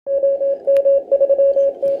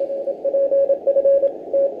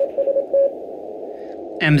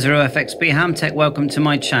M0FXB Hamtech, welcome to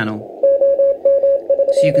my channel.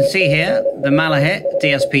 So you can see here, the Malahit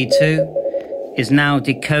Dsp2 is now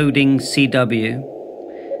decoding CW.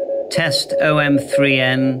 Test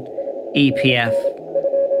OM3N, EPF,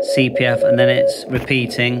 CPF, and then it's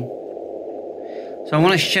repeating. So I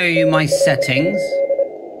want to show you my settings.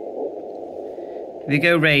 If you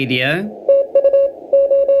go radio,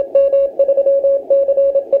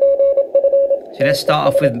 so let's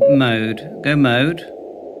start off with mode. Go mode.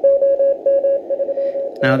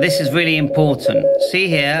 Now this is really important. See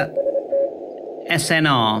here,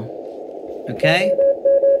 SNR, okay?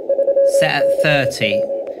 Set at 30.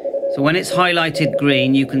 So when it's highlighted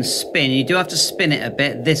green, you can spin. You do have to spin it a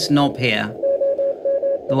bit, this knob here.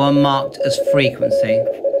 The one marked as frequency.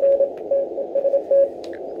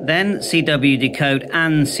 Then CW decode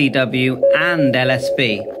and CW and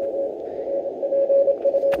LSB.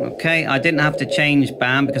 Okay, I didn't have to change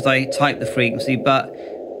band because I typed the frequency, but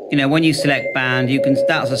you know, when you select band,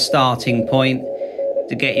 that's a starting point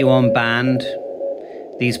to get you on band.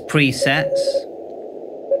 These presets.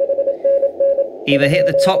 Either hit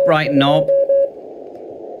the top right knob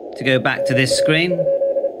to go back to this screen.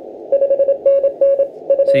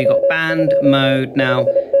 So you've got band mode. Now,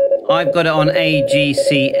 I've got it on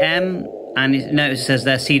AGCM, and notice it says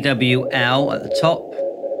there CWL at the top.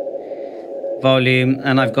 Volume,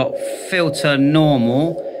 and I've got filter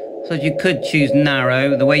normal. So you could choose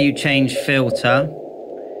narrow. The way you change filter,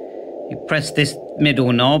 you press this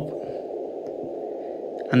middle knob,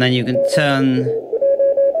 and then you can turn,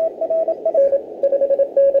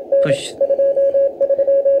 push,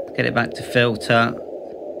 get it back to filter.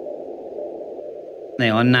 There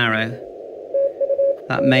you are, narrow.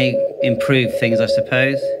 That may improve things, I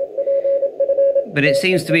suppose. But it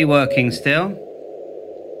seems to be working still.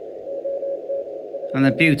 And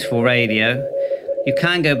a beautiful radio. You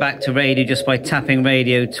can go back to radio just by tapping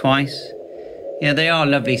radio twice. Yeah, they are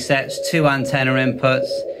lovely sets, 2 antenna inputs.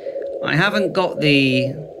 I haven't got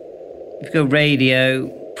the, if you go radio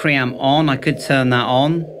preamp on, I could turn that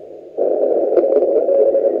on.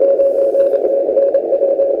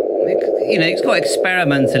 You know, it's got to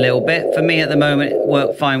experiment a little bit. For me at the moment, it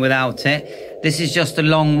worked fine without it. This is just a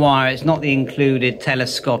long wire, it's not the included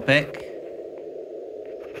telescopic.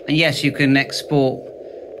 And yes, you can export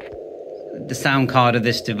the sound card of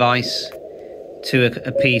this device to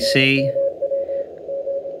a PC.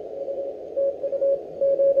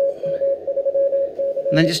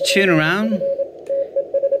 And then just tune around.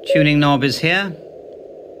 Tuning knob is here.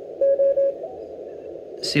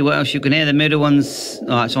 See what else you can hear. The middle one's,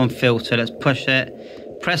 oh, it's on filter. Let's push it.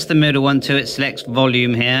 Press the middle one till it selects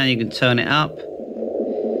volume here. You can turn it up.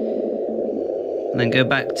 And then go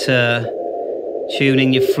back to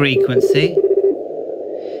tuning your frequency.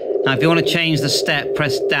 Now if you want to change the step,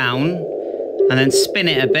 press down and then spin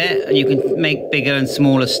it a bit, and you can make bigger and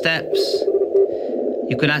smaller steps.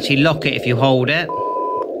 You can actually lock it if you hold it.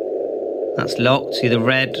 That's locked, see the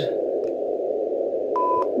red.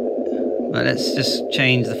 But let's just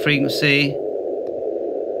change the frequency.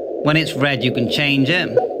 When it's red, you can change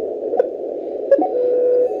it.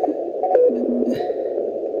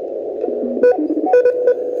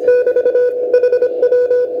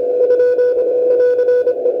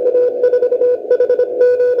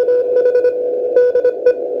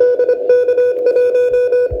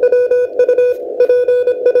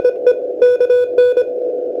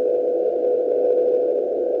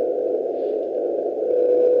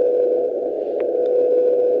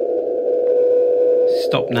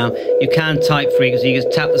 Stop now. You can type frequency. You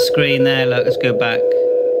just tap the screen there. Look, let's go back.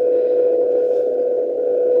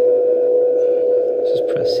 Just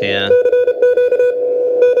press here.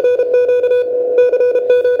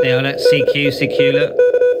 There, look, CQ, look.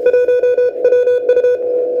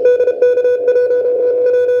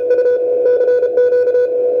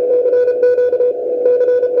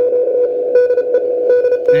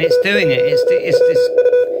 And it's doing it. It's this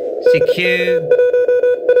CQ.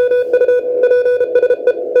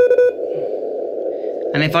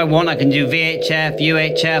 And if I want, I can do VHF,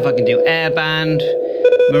 UHF, I can do airband,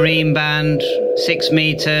 marine band, 6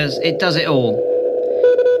 meters. It does it all.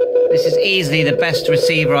 This is easily the best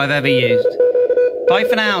receiver I've ever used. Bye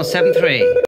for now, 7-3.